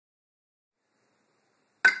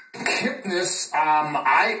Kipnis,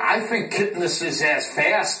 I think Kipnis is as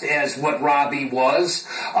fast as what Robbie was.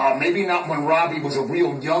 Maybe not when Robbie was a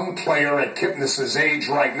real young player at Kipnis's age.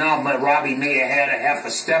 Right now, Robbie may have had a half a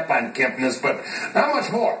step on Kipnis, but not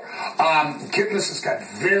much more. Kipnis has got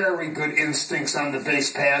very good instincts on the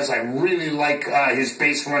base paths. I really like his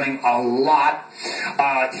base running a lot.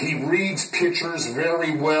 He reads pitchers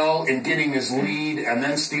very well in getting his lead and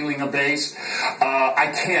then stealing a base.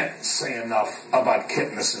 I can't say enough about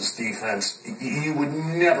Kipnis's defense. You would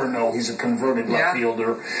never know he's a converted left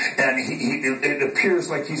fielder, and it appears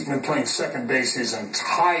like he's been playing second base his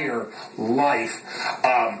entire life.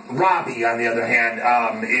 Robbie, on the other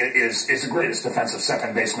hand, is the greatest defensive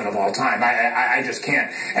second baseman of all time. I just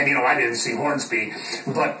can't. And, I didn't see Hornsby,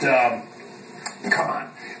 but come on.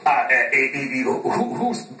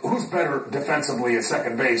 Who's better defensively at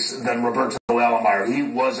second base than Roberto Alomar? He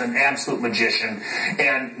was an absolute magician,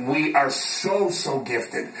 and we are so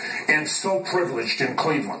gifted and so privileged in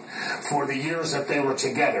Cleveland for the years that they were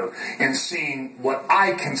together and seeing what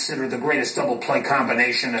I consider the greatest double play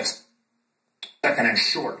combination that's second and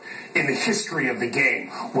short in the history of the game,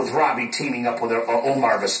 with Robbie teaming up with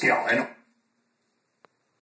Omar Vizquel. And